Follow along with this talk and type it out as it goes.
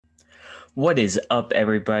What is up,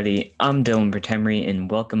 everybody? I'm Dylan Bertemery, and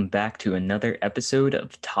welcome back to another episode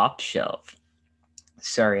of Top Shelf.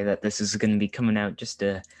 Sorry that this is going to be coming out just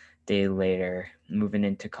a day later. Moving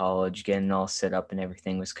into college, getting all set up, and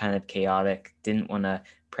everything was kind of chaotic. Didn't want to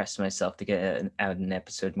press myself to get out an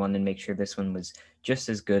episode one and make sure this one was just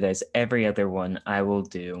as good as every other one I will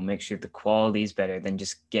do. Make sure the quality is better than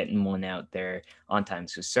just getting one out there on time.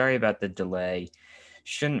 So sorry about the delay.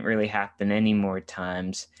 Shouldn't really happen any more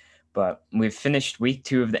times. But we've finished week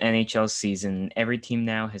 2 of the NHL season. Every team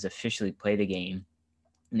now has officially played a game.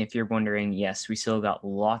 And if you're wondering, yes, we still got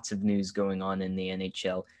lots of news going on in the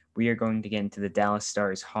NHL. We are going to get into the Dallas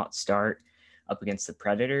Stars' hot start up against the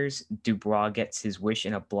Predators. Dubois gets his wish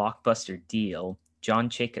in a blockbuster deal. John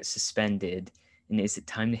Chayka suspended. And is it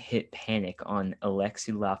time to hit panic on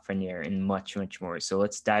Alexis Lafreniere and much, much more? So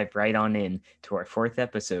let's dive right on in to our 4th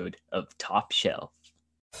episode of Top Shelf.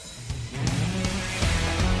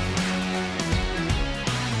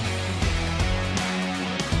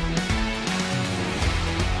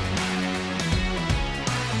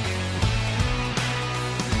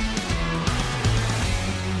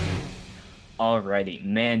 Alrighty,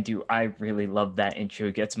 man, do I really love that intro.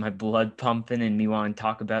 It gets my blood pumping and me want to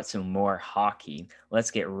talk about some more hockey.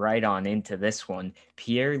 Let's get right on into this one.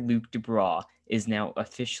 Pierre-Luc Dubois is now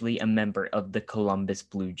officially a member of the Columbus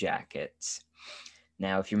Blue Jackets.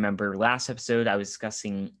 Now, if you remember last episode, I was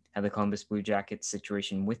discussing how the Columbus Blue Jackets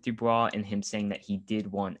situation with Dubois and him saying that he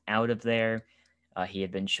did want out of there. He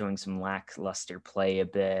had been showing some lackluster play a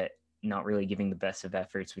bit, not really giving the best of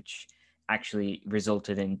efforts, which actually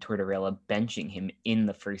resulted in Tortorella benching him in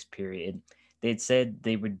the first period. They had said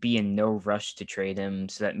they would be in no rush to trade him,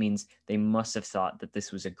 so that means they must have thought that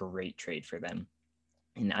this was a great trade for them.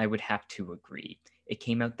 And I would have to agree. It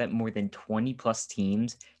came out that more than 20 plus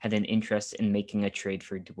teams had an interest in making a trade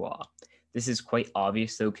for Dubois. This is quite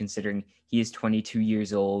obvious, though, considering he is 22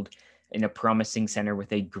 years old and a promising center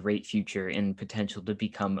with a great future and potential to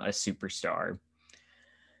become a superstar.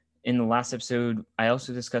 In the last episode, I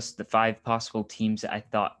also discussed the 5 possible teams that I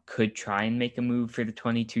thought could try and make a move for the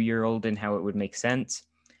 22-year-old and how it would make sense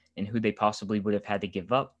and who they possibly would have had to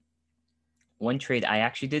give up. One trade I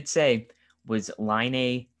actually did say was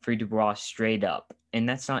Laine for Dubois straight up, and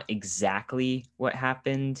that's not exactly what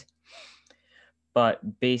happened,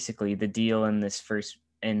 but basically the deal in this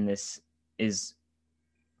is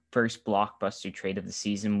first blockbuster trade of the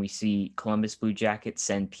season. We see Columbus Blue Jackets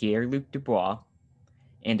send Pierre-Luc Dubois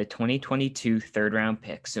and a 2022 third round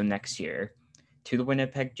pick, so next year, to the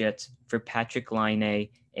Winnipeg Jets for Patrick Laine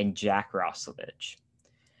and Jack Roslovic.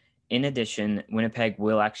 In addition, Winnipeg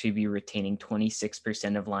will actually be retaining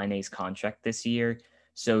 26% of Laine's contract this year,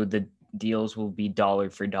 so the deals will be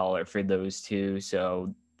dollar for dollar for those two,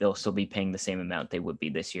 so they'll still be paying the same amount they would be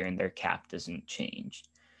this year, and their cap doesn't change.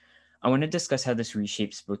 I want to discuss how this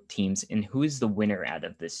reshapes both teams and who is the winner out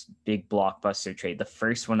of this big blockbuster trade, the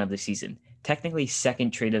first one of the season. Technically second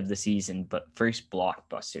trade of the season, but first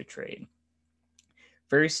blockbuster trade.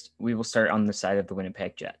 First, we will start on the side of the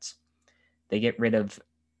Winnipeg Jets. They get rid of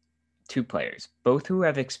 2 players, both who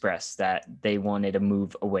have expressed that they wanted to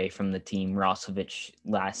move away from the team. Roslovic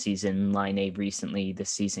last season, Laine recently, this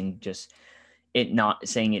season, just it not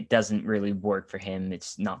saying it doesn't really work for him.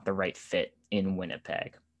 It's not the right fit in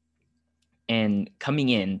Winnipeg. And coming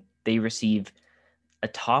in, they receive a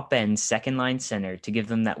top end second line center to give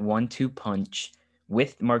them that 1-2 punch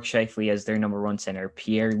with Mark Scheifele as their number 1 center,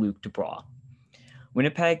 Pierre-Luc Dubois.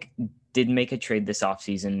 Winnipeg did make a trade this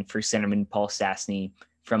offseason for centerman Paul Stastny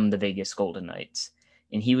from the Vegas Golden Knights,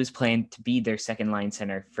 and he was planned to be their second line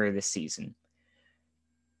center for this season.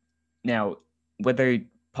 Now, whether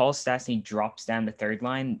Paul Stastny drops down the third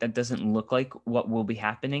line, that doesn't look like what will be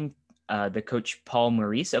happening. The coach Paul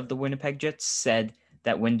Maurice of the Winnipeg Jets said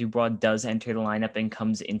that when Dubois does enter the lineup and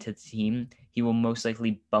comes into the team, he will most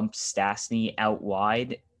likely bump Stastny out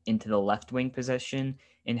wide into the left wing position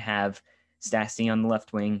and have Stastny on the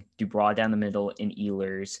left wing, Dubois down the middle, and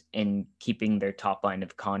Ehlers, and keeping their top line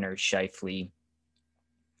of Connor Scheifele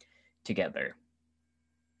together.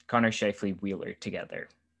 Connor Scheifele Wheeler together.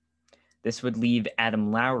 This would leave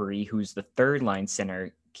Adam Lowry, who's the third line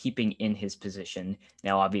center, keeping in his position.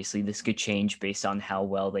 Now, obviously, this could change based on how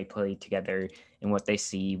well they play together and what they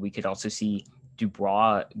see. We could also see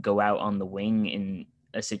Dubois go out on the wing in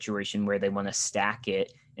a situation where they want to stack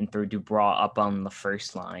it and throw Dubois up on the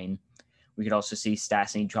first line. We could also see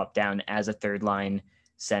Stastny drop down as a third line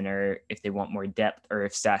center if they want more depth, or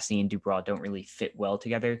if Stastny and Dubois don't really fit well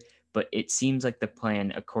together. But it seems like the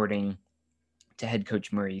plan, according to head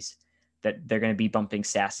coach Maurice, that they're going to be bumping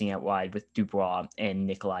Stastny out wide with Dubois and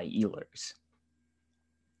Nikolai Ehlers.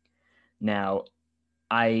 Now,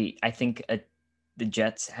 I think the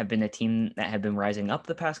Jets have been a team that have been rising up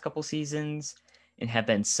the past couple seasons and have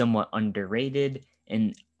been somewhat underrated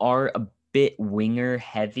and are a bit winger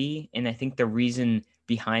heavy. And I think the reason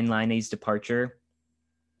behind Laine's departure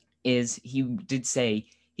is he did say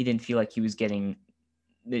he didn't feel like he was getting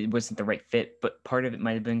it wasn't the right fit, but part of it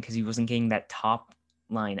might have been because he wasn't getting that top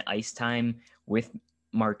line ice time with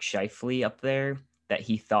Mark Scheifele up there that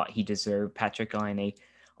he thought he deserved. Patrick Laine,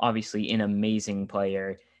 obviously an amazing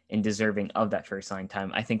player and deserving of that first line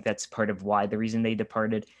time. I think that's part of why the reason they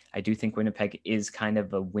departed. I do think Winnipeg is kind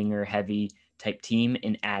of a winger heavy type team,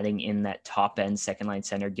 and adding in that top end second line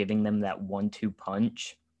center, giving them that 1-2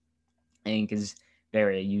 punch, I think is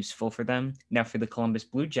very useful for them. Now, for the Columbus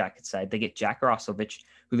Blue Jackets side, they get Jack Roslovich,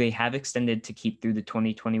 who they have extended to keep through the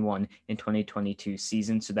 2021 and 2022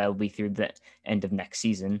 season. So that will be through the end of next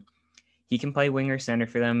season. He can play winger center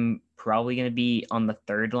for them. Probably going to be on the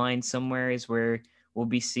third line somewhere, is where we'll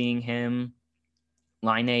be seeing him.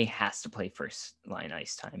 Line A has to play first line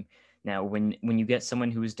ice time. Now, when you get someone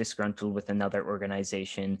who is disgruntled with another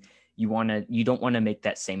organization, you don't want to make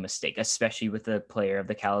that same mistake, especially with a player of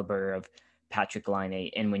the caliber of Patrick Laine,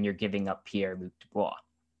 and when you're giving up Pierre-Luc Dubois.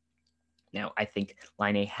 Now, I think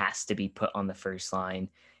Laine has to be put on the first line,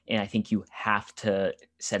 and I think you have to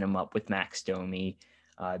set him up with Max Domi.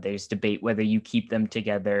 There's debate whether you keep them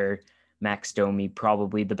together. Max Domi,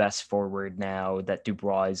 probably the best forward now that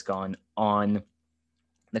Dubois is gone on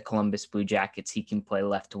the Columbus Blue Jackets. He can play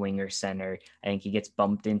left wing or center. I think he gets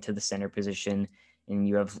bumped into the center position, and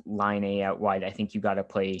you have Laine out wide. I think you got to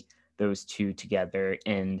play those two together,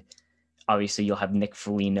 and obviously you'll have Nick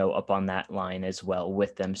Foligno up on that line as well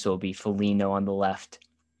with them. So it'll be Foligno on the left,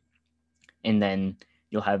 and then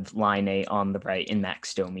you'll have Laine on the right and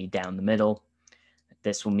Max Domi down the middle.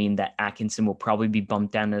 This will mean that Atkinson will probably be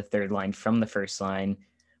bumped down to the third line from the first line,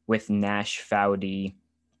 with Nash, Foudy,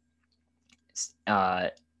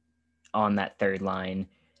 on that third line,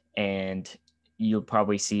 and you'll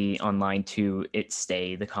probably see on line two it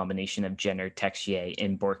stay the combination of Jenner, Texier,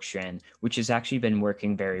 and Bjorkstrand, which has actually been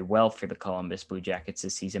working very well for the Columbus Blue Jackets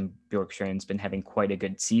this season. Bjorkstrand's been having quite a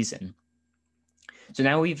good season. So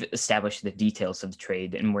now we've established the details of the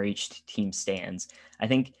trade and where each team stands. I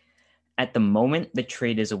think at the moment, the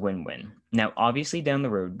trade is a win-win. Now, obviously, down the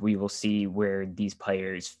road, we will see where these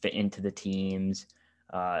players fit into the teams.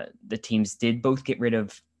 The teams did both get rid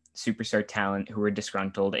of superstar talent who were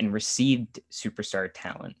disgruntled and received superstar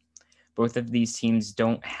talent. Both of these teams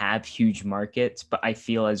don't have huge markets, but I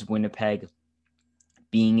feel as Winnipeg,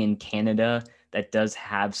 being in Canada, that does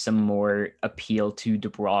have some more appeal to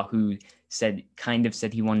Dubois, who said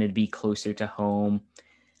he wanted to be closer to home.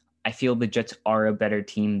 I feel the Jets are a better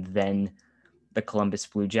team than the Columbus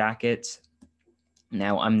Blue Jackets.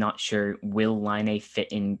 Now, I'm not sure, will Laine fit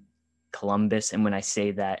in Columbus? And when I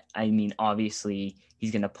say that, I mean, obviously,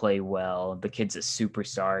 he's going to play well. The kid's a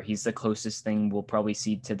superstar. He's the closest thing we'll probably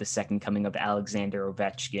see to the second coming of Alexander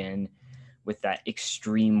Ovechkin, with that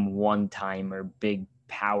extreme one-timer, big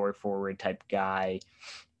power forward type guy.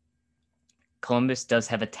 Columbus does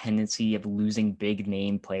have a tendency of losing big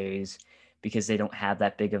name players because they don't have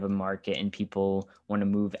that big of a market and people want to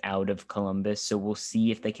move out of Columbus. So we'll see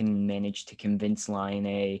if they can manage to convince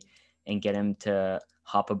Laine and get him to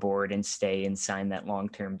hop aboard and stay and sign that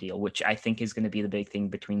long-term deal, which I think is going to be the big thing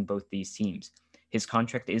between both these teams. His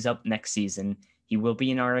contract is up next season. He will be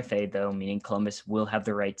an RFA, though, meaning Columbus will have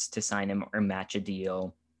the rights to sign him or match a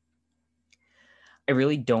deal. I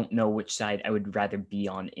really don't know which side I would rather be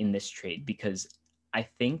on in this trade, because I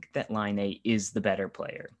think that Laine is the better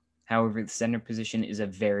player. However, the center position is a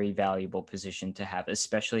very valuable position to have,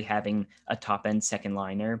 especially having a top-end second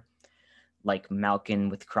liner like Malkin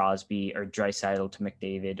with Crosby, or Draisaitl to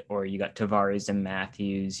McDavid, or you got Tavares and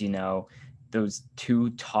Matthews, those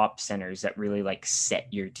two top centers that really set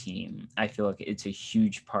your team. I feel like it's a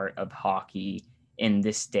huge part of hockey in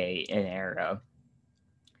this day and era.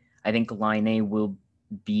 I think Laine will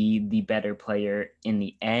be the better player in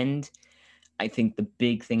the end. I think the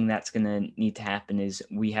big thing that's going to need to happen is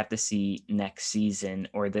we have to see next season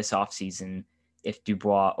or this offseason if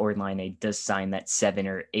Dubois or Laine does sign that 7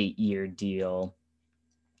 or 8 year deal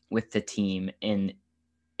with the team. And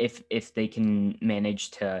if they can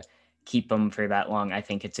manage to keep them for that long, I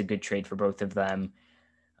think it's a good trade for both of them.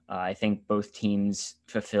 I think both teams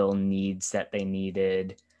fulfill needs that they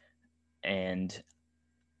needed. And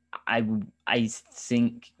I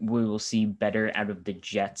think we will see better out of the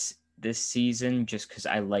Jets this season, just because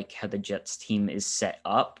I like how the Jets team is set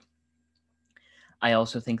up. I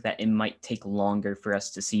also think that it might take longer for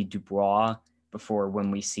us to see Dubois before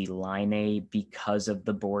when we see Laine, because of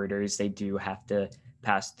the borders. They do have to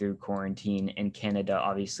pass through quarantine, and Canada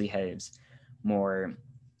obviously has more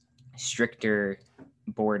stricter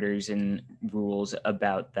borders and rules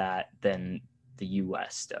about that than the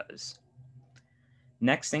US does.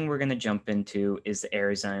 Next thing we're going to jump into is the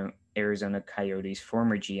Arizona Coyotes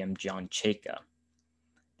former GM John Chayka.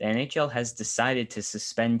 The NHL has decided to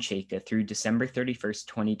suspend Chayka through December 31st,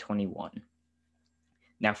 2021.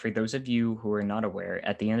 Now, for those of you who are not aware,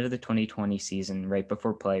 at the end of the 2020 season, right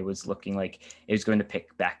before play was looking like it was going to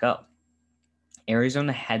pick back up.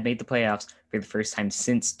 Arizona had made the playoffs for the first time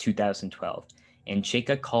since 2012, and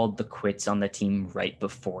Chayka called the quits on the team right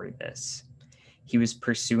before this. He was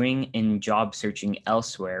pursuing and job searching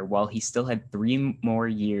elsewhere while he still had 3 more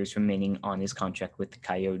years remaining on his contract with the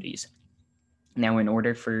Coyotes. Now, in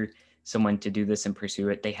order for someone to do this and pursue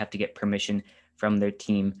it, they have to get permission from their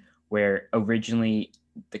team, where originally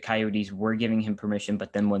the Coyotes were giving him permission,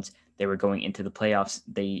 but then once they were going into the playoffs,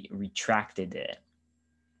 they retracted it.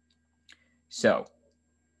 So,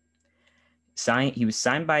 he was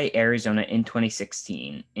signed by Arizona in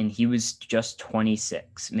 2016, and he was just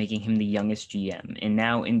 26, making him the youngest GM. And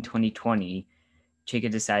now in 2020,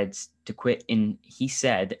 Chayka decides to quit, and he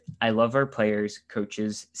said, "I love our players,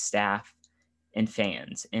 coaches, staff, and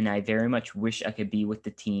fans, and I very much wish I could be with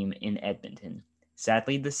the team in Edmonton.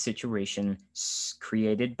 Sadly, the situation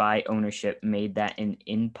created by ownership made that an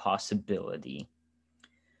impossibility."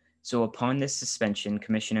 So upon this suspension,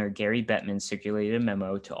 Commissioner Gary Bettman circulated a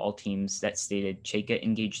memo to all teams that stated Chayka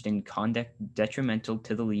engaged in conduct detrimental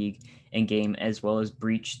to the league and game, as well as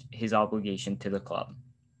breached his obligation to the club.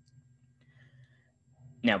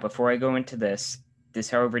 Now, before I go into this,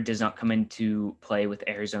 however, does not come into play with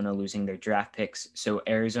Arizona losing their draft picks. So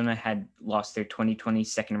Arizona had lost their 2020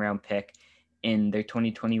 second round pick and their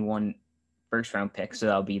 2021 first round pick. So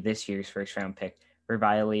that'll be this year's first round pick for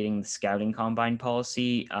violating the scouting combine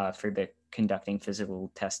policy for the conducting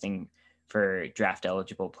physical testing for draft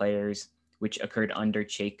eligible players, which occurred under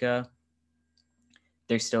Chayka.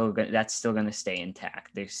 That's still going to stay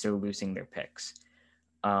intact. They're still losing their picks.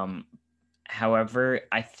 However,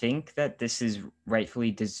 I think that this is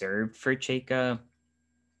rightfully deserved for Chayka.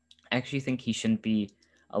 I actually think he shouldn't be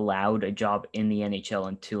allowed a job in the NHL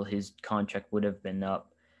until his contract would have been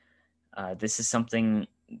up. This is something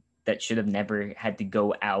that should have never had to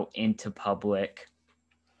go out into public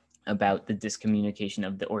about the discommunication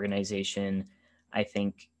of the organization. I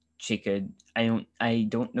think Chayka, I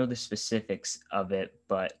don't know the specifics of it,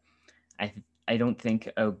 but I don't think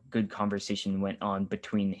a good conversation went on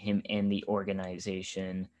between him and the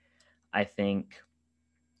organization. I think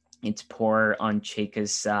it's poor on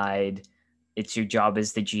Chayka's side. It's your job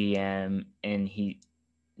as the GM, and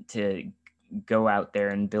to go out there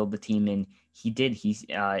and build the team. And he did.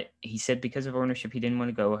 He said because of ownership, he didn't want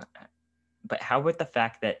to go. But how about the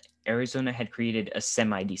fact that Arizona had created a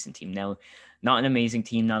semi-decent team? Now, not an amazing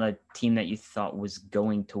team, not a team that you thought was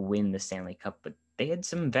going to win the Stanley Cup, but they had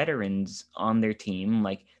some veterans on their team.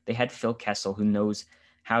 Like they had Phil Kessel, who knows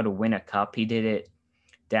how to win a cup. He did it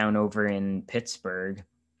down over in Pittsburgh.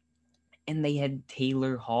 And they had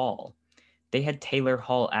Taylor Hall. They had Taylor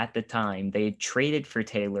Hall at the time. They had traded for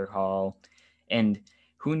Taylor Hall. And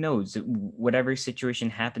who knows, whatever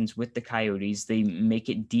situation happens with the Coyotes, they make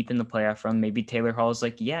it deep in the playoff run. Maybe Taylor Hall is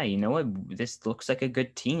like, yeah, you know what? This looks like a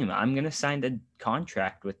good team. I'm going to sign the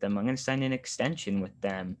contract with them. I'm going to sign an extension with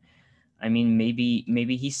them. I mean,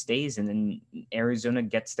 maybe he stays and then Arizona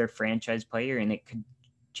gets their franchise player and it could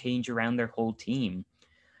change around their whole team.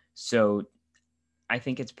 So I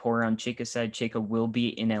think it's poor on Chayka's side. Chayka will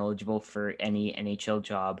be ineligible for any NHL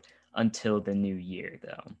job until the new year,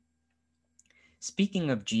 though. Speaking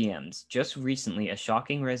of GMs, just recently a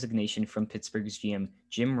shocking resignation from Pittsburgh's GM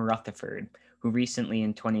Jim Rutherford, who recently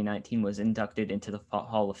in 2019 was inducted into the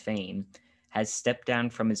Hall of Fame, has stepped down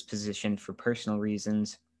from his position for personal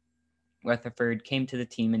reasons. Rutherford came to the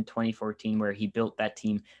team in 2014, where he built that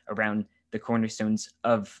team around the cornerstones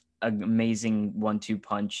of an amazing 1-2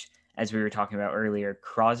 punch, as we were talking about earlier,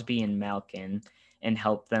 Crosby and Malkin, and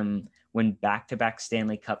helped them win back-to-back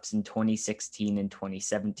Stanley Cups in 2016 and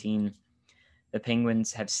 2017. The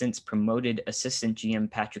Penguins have since promoted assistant GM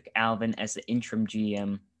Patrick Alvin as the interim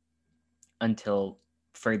GM until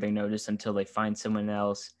further notice, until they find someone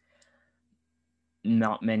else.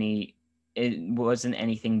 It wasn't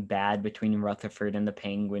anything bad between Rutherford and the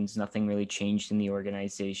Penguins. Nothing really changed in the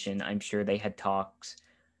organization. I'm sure they had talks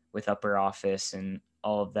with upper office and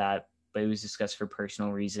all of that, but it was discussed for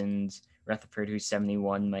personal reasons. Rutherford, who's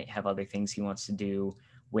 71, might have other things he wants to do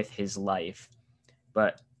with his life,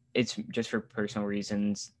 but it's just for personal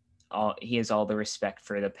reasons. He has all the respect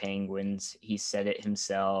for the Penguins. He said it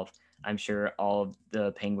himself. I'm sure all of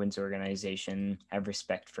the Penguins organization have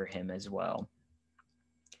respect for him as well.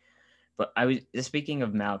 But I was speaking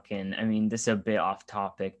of Malkin. I mean, this is a bit off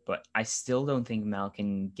topic, but I still don't think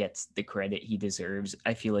Malkin gets the credit he deserves.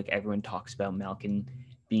 I feel like everyone talks about Malkin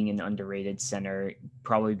being an underrated center,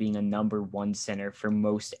 probably being a number one center for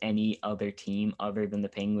most any other team other than the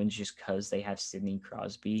Penguins, just because they have Sidney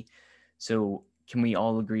Crosby. So can we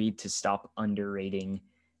all agree to stop underrating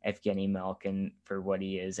Evgeny Malkin for what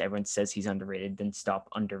he is? Everyone says he's underrated, then stop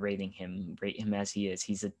underrating him. Rate him as he is.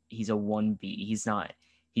 He's a 1B.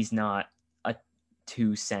 He's not a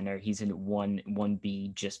two center. He's a one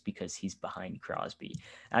B just because he's behind Crosby.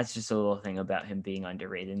 That's just a little thing about him being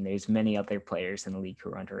underrated. And there's many other players in the league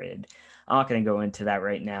who are underrated. I'm not going to go into that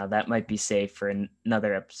right now. That might be safe for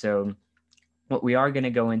another episode. What we are going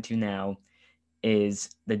to go into now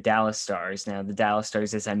is the Dallas Stars. Now, the Dallas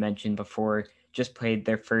Stars, as I mentioned before, just played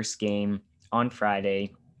their first game on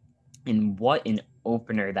Friday, and what an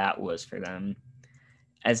opener that was for them.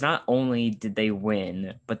 As not only did they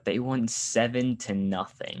win, but they won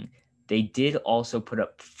 7-0. They did also put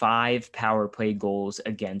up 5 power play goals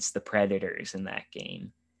against the Predators in that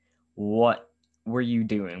game. What were you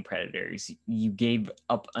doing, Predators? You gave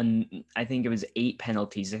up, I think it was 8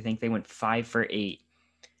 penalties. I think they went 5 for 8,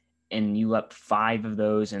 and you let 5 of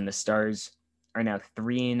those, and the Stars are now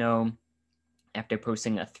 3-0 after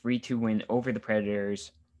posting a 3-2 win over the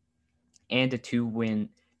Predators and a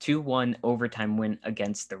 2-1 overtime win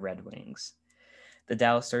against the Red Wings. The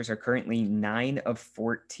Dallas Stars are currently 9 of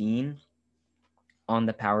 14 on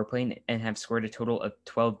the power play and have scored a total of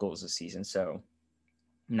 12 goals this season. So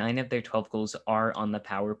 9 of their 12 goals are on the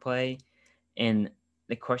power play. And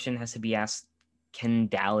the question has to be asked, can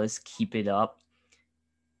Dallas keep it up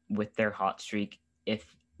with their hot streak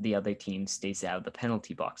if the other team stays out of the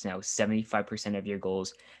penalty box? Now, 75% of your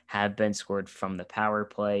goals have been scored from the power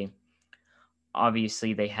play.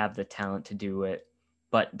 Obviously, they have the talent to do it,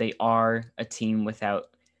 but they are a team without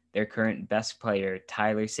their current best player,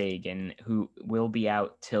 Tyler Seguin, who will be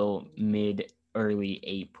out till mid-early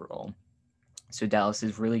April. So Dallas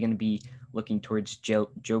is really going to be looking towards Joe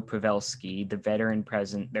Pavelski, the veteran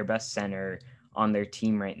present, their best center on their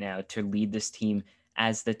team right now, to lead this team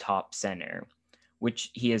as the top center,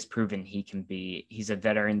 which he has proven he can be. He's a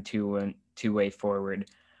veteran two-way forward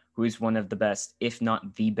who is one of the best, if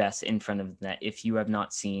not the best, in front of the net. If you have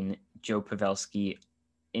not seen Joe Pavelski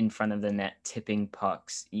in front of the net tipping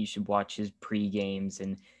pucks, you should watch his pre-games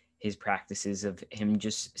and his practices of him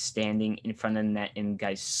just standing in front of the net and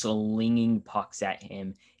guys slinging pucks at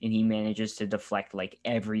him, and he manages to deflect like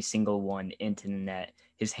every single one into the net.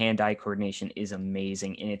 His hand-eye coordination is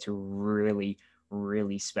amazing, and it's really,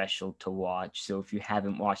 really special to watch. So if you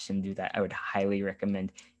haven't watched him do that, I would highly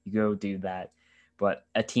recommend you go do that. But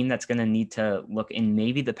a team that's going to need to look, and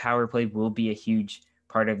maybe the power play will be a huge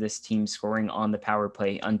part of this team scoring on the power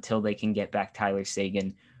play until they can get back Tyler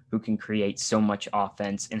Seguin, who can create so much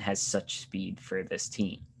offense and has such speed for this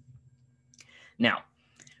team. Now,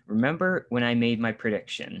 remember when I made my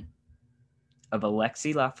prediction of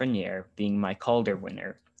Alexis Lafreniere being my Calder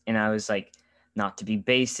winner, and I was like, not to be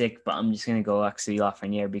basic, but I'm just going to go Alexis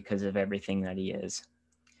Lafreniere because of everything that he is.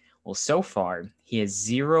 Well, so far, he has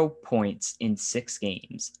 0 points in 6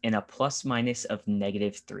 games and a plus-minus of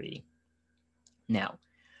 -3. Now,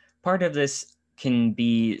 part of this can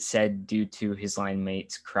be said due to his line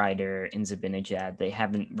mates, Kreider and Zibanejad. They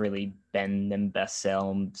haven't really been them best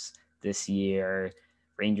selves this year.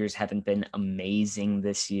 Rangers haven't been amazing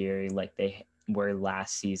this year like they were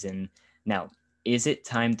last season. Now, is it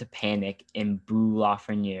time to panic and boo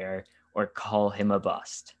Lafreniere or call him a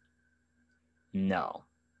bust? No.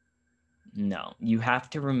 No. You have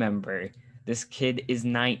to remember, this kid is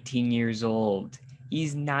 19 years old.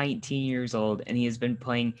 He's 19 years old, and he has been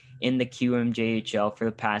playing in the QMJHL for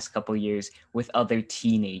the past couple years with other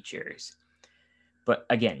teenagers. But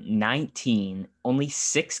again, 19, only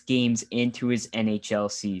 6 games into his NHL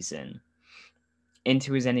season,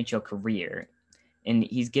 into his NHL career. And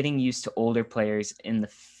he's getting used to older players in the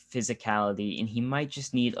physicality, and he might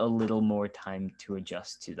just need a little more time to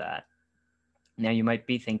adjust to that. Now, you might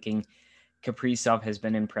be thinking, Kaprizov has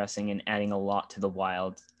been impressing and adding a lot to the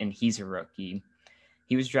Wild, and he's a rookie.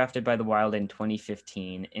 He was drafted by the Wild in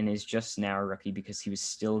 2015 and is just now a rookie because he was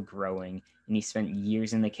still growing, and he spent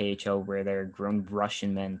years in the KHL where there are grown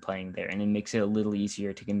Russian men playing there, and it makes it a little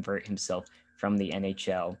easier to convert himself from the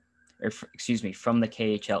NHL, from the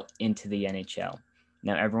KHL into the NHL.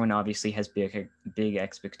 Now, everyone obviously has big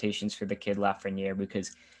expectations for the kid Lafreniere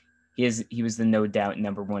because he was the no doubt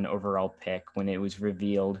number 1 overall pick when it was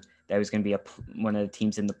revealed that was going to be one of the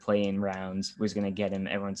teams in the play-in rounds was going to get him.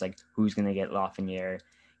 Everyone's like, who's going to get Lafreniere?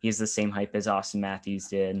 He has the same hype as Austin Matthews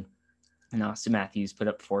did. And Austin Matthews put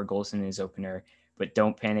up 4 goals in his opener, but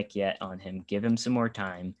don't panic yet on him. Give him some more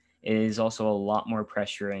time. It is also a lot more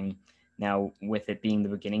pressuring now, with it being the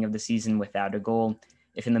beginning of the season without a goal.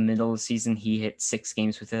 If in the middle of the season he hit 6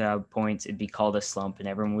 games without points, it'd be called a slump, and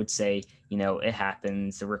everyone would say, it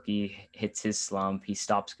happens. The rookie hits his slump, he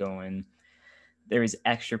stops going. There is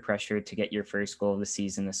extra pressure to get your first goal of the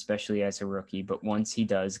season, especially as a rookie. But once he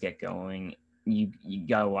does get going, you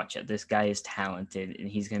gotta watch it. This guy is talented, and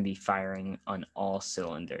he's gonna be firing on all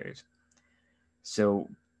cylinders. So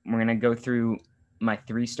we're gonna go through my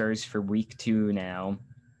 3 stars for week 2 now.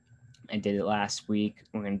 I did it last week.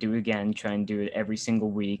 We're gonna do it again. Try and do it every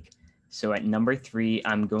single week. So at number 3,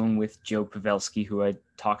 I'm going with Joe Pavelski, who I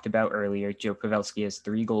talked about earlier. Joe Pavelski has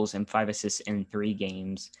 3 goals and 5 assists in 3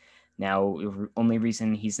 games. Now, the only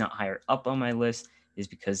reason he's not higher up on my list is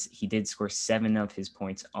because he did score 7 of his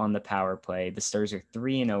points on the power play. The Stars are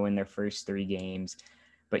 3-0 in their first 3 games,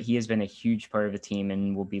 but he has been a huge part of the team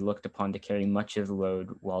and will be looked upon to carry much of the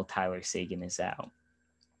load while Tyler Seguin is out.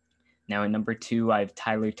 Now, at number 2, I have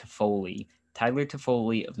Tyler Toffoli. Tyler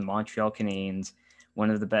Toffoli of the Montreal Canadiens, one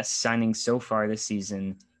of the best signings so far this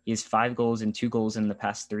season. He has 5 goals and 2 goals in the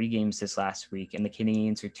past 3 games this last week, and the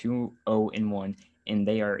Canadiens are 2-0-1, and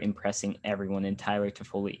they are impressing everyone, and Tyler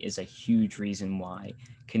Toffoli is a huge reason why.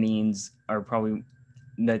 Canadiens are probably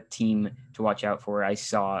the team to watch out for. I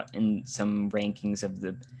saw in some rankings of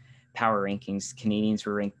the power rankings, Canadiens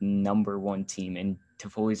were ranked number 1 team, and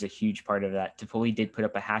Toffoli is a huge part of that. Toffoli did put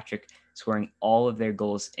up a hat trick, scoring all of their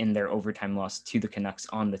goals in their overtime loss to the Canucks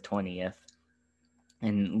on the 20th,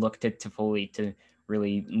 and looked at Toffoli to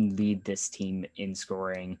really lead this team in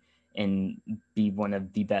scoring and be one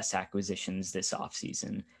of the best acquisitions this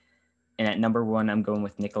offseason. And at number 1, I'm going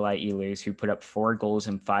with Nikolai Ehlers, who put up 4 goals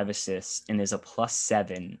and 5 assists and is a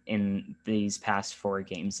 +7 in these past 4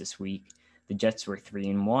 games this week. The Jets were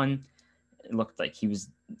 3-1. It looked like he was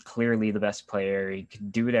clearly the best player. He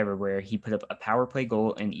could do it everywhere. He put up a power play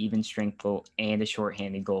goal, an even strength goal, and a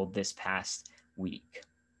shorthanded goal this past week.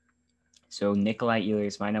 So Nikolai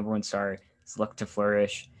Ehlers, my number 1 star, is looked to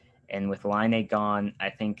flourish. And with Laine gone, I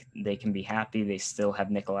think they can be happy. They still have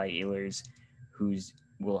Nikolai Ehlers, who's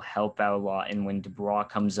will help out a lot. And when Dubois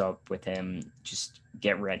comes up with him, just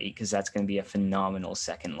get ready, because that's going to be a phenomenal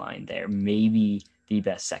second line there. Maybe the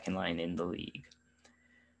best second line in the league.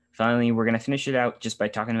 Finally, we're going to finish it out just by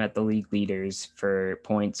talking about the league leaders for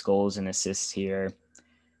points, goals, and assists here.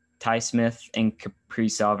 Ty Smith and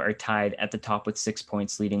Kaprizov are tied at the top with 6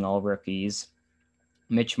 points, leading all rookies.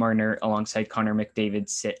 Mitch Marner alongside Connor McDavid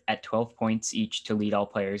sit at 12 points each to lead all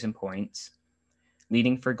players in points.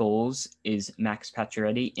 Leading for goals is Max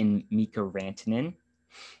Pacioretty and Mikko Rantanen.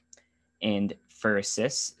 And for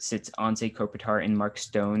assists sits Anze Kopitar and Mark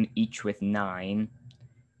Stone, each with 9.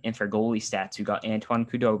 And for goalie stats, we got Antoine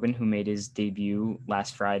Khudobin, who made his debut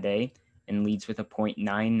last Friday and leads with a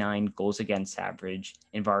 .99 goals against average.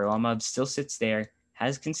 And Varlamov still sits there,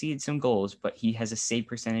 has conceded some goals, but he has a save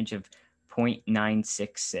percentage of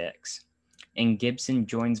 .966. And Gibson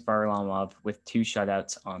joins Varlamov with 2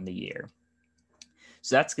 shutouts on the year.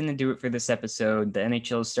 So that's going to do it for this episode. The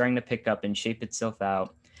NHL is starting to pick up and shape itself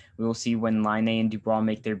out. We will see when Laine and Dubois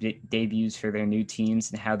make their debuts for their new teams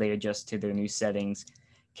and how they adjust to their new settings.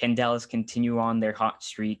 Can Dallas continue on their hot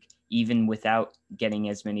streak even without getting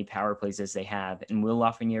as many power plays as they have? And will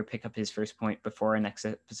Lafreniere pick up his first point before our next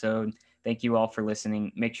episode? Thank you all for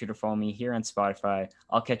listening. Make sure to follow me here on Spotify.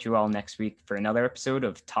 I'll catch you all next week for another episode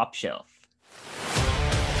of Top Shelf.